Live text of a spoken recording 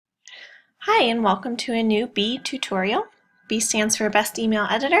Hi, and welcome to a new B tutorial. B stands for Best Email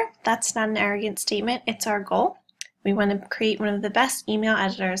Editor. That's not an arrogant statement, it's our goal. We want to create one of the best email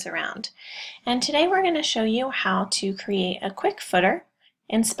editors around. And today we're going to show you how to create a quick footer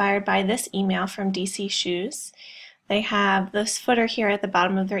inspired by this email from DC Shoes. They have this footer here at the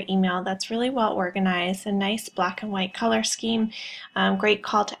bottom of their email that's really well organized, a nice black and white color scheme, great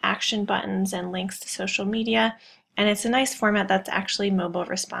call to action buttons and links to social media, and it's a nice format that's actually mobile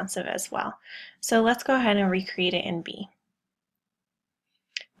responsive as well. So let's go ahead and recreate it in B.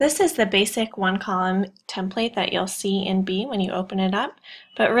 This is the basic one-column template that you'll see in B when you open it up,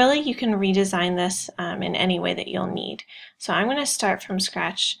 but really you can redesign this in any way that you'll need. So I'm going to start from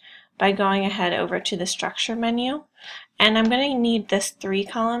scratch by going ahead over to the structure menu, and I'm going to need this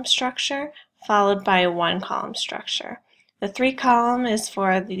 3-column structure followed by a 1-column structure. The 3-column is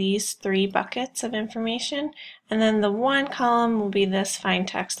for these 3 buckets of information, and then the 1-column will be this fine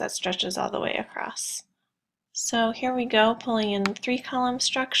text that stretches all the way across. So here we go, pulling in the 3-column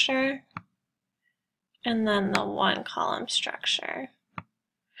structure and then the 1-column structure.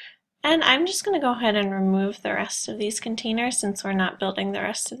 And I'm just going to go ahead and remove the rest of these containers since we're not building the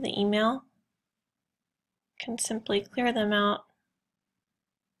rest of the email. Can simply clear them out.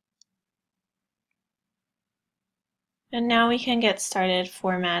 And now we can get started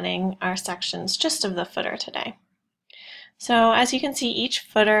formatting our sections just of the footer today. So as you can see, each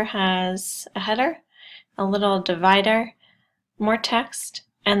footer has a header, a little divider, more text,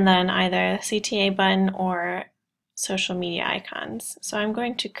 and then either a CTA button or social media icons. So I'm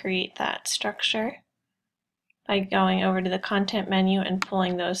going to create that structure by going over to the content menu and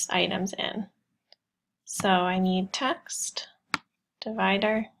pulling those items in. So I need text,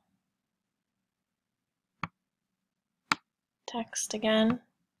 divider, text again,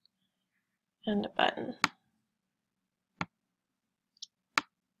 and a button.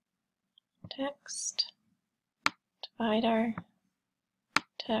 Text, divider,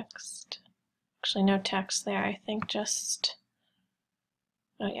 text. Actually, no text there. I think just,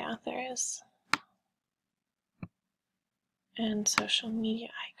 oh yeah, there is. And social media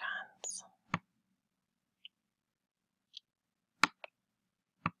icons.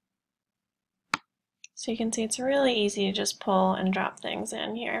 So you can see it's really easy to just pull and drop things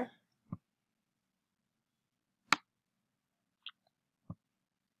in here.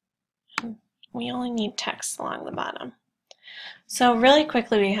 And we only need text along the bottom. So really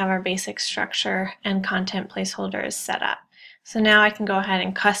quickly we have our basic structure and content placeholders set up. So now I can go ahead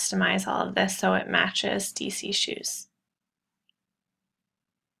and customize all of this so it matches DC Shoes.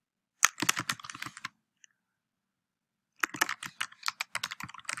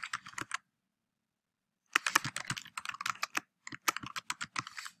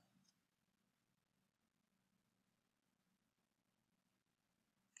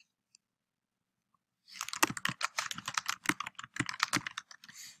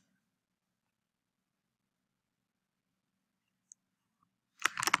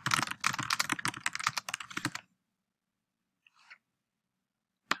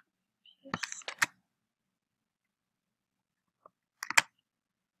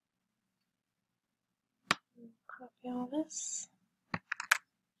 Copy all this.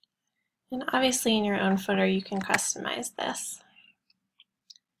 And obviously in your own footer you can customize this.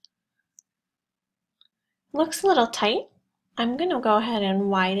 Looks a little tight. I'm going to go ahead and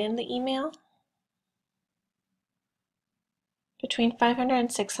widen the email. Between 500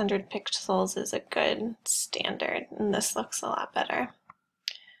 and 600 pixels is a good standard, and this looks a lot better.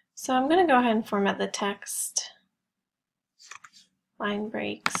 So I'm going to go ahead and format the text, line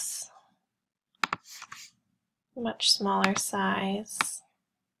breaks, much smaller size.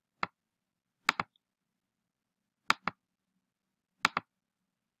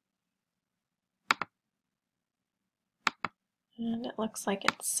 And it looks like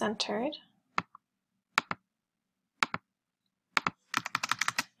it's centered.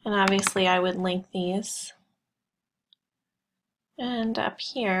 And obviously I would link these. And up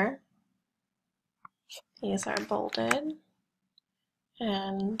here, these are bolded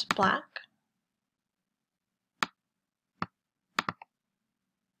and black.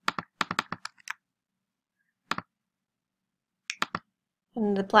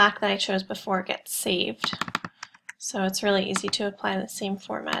 And the black that I chose before gets saved. So it's really easy to apply the same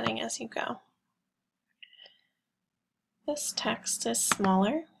formatting as you go. This text is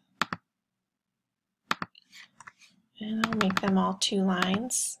smaller. And I'll make them all 2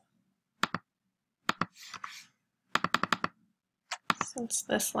 lines. Since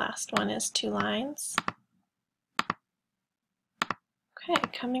this last one is 2 lines. Okay,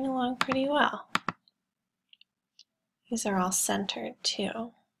 coming along pretty well. These are all centered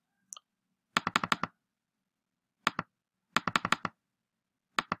too.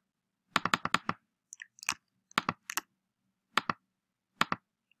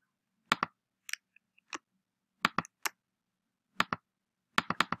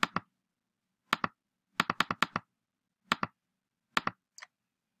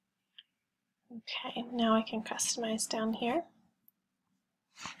 Okay, now I can customize down here.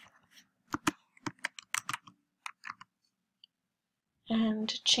 And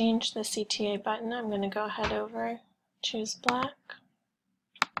to change the CTA button, I'm going to go ahead over, choose black,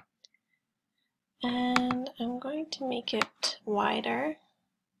 and I'm going to make it wider.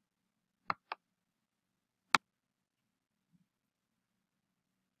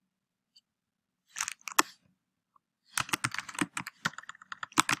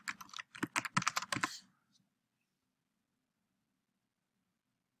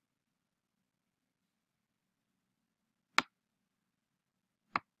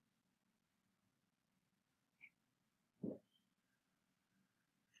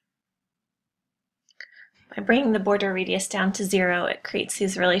 By bringing the border radius down to 0, it creates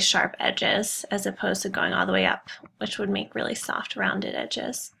these really sharp edges as opposed to going all the way up, which would make really soft rounded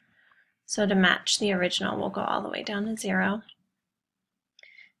edges. So to match the original, we'll go all the way down to 0.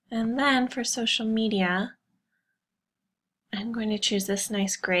 And then for social media, I'm going to choose this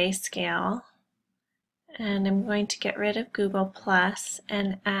nice gray scale, and I'm going to get rid of Google Plus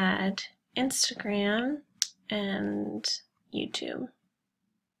and add Instagram and YouTube.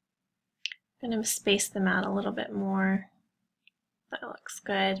 I'm going to space them out a little bit more. That looks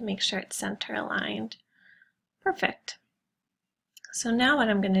good. Make sure it's center aligned. Perfect. So now what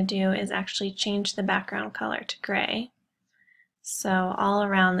I'm going to do is actually change the background color to gray. So all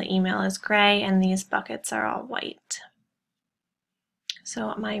around the email is gray and these buckets are all white.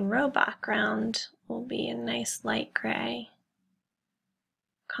 So my row background will be a nice light gray.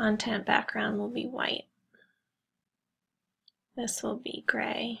 Content background will be white. This will be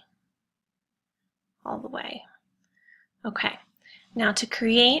gray all the way. Okay, now to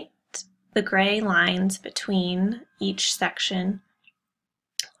create the gray lines between each section,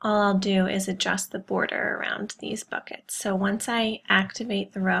 all I'll do is adjust the border around these buckets. So once I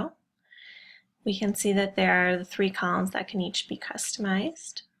activate the row, we can see that there are the 3 columns that can each be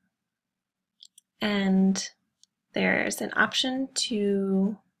customized. And there's an option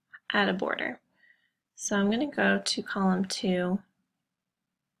to add a border. So I'm going to go to column 2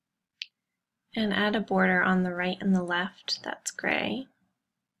 and add a border on the right and the left that's gray.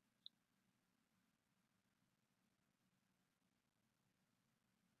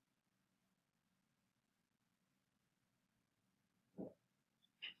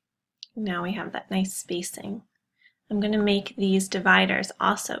 Now we have that nice spacing. I'm going to make these dividers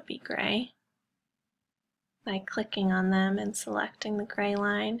also be gray by clicking on them and selecting the gray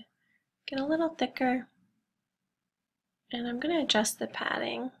line. Get a little thicker, and I'm going to adjust the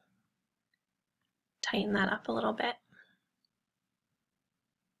padding, tighten that up a little bit.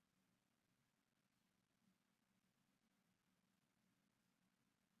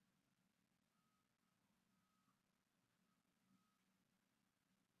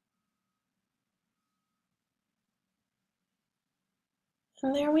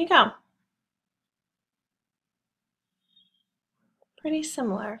 And there we go. Pretty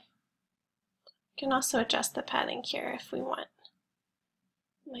similar. You can also adjust the padding here if we want.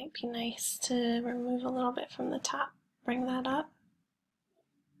 Might be nice to remove a little bit from the top, bring that up.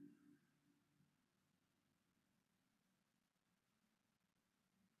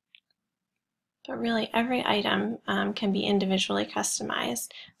 But really every item can be individually customized,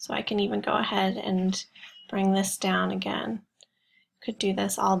 so I can even go ahead and bring this down again. Could do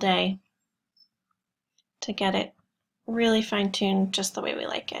this all day to get it really fine-tuned just the way we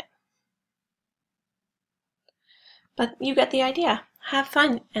like it. But you get the idea. Have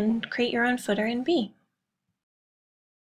fun and create your own footer in Bee.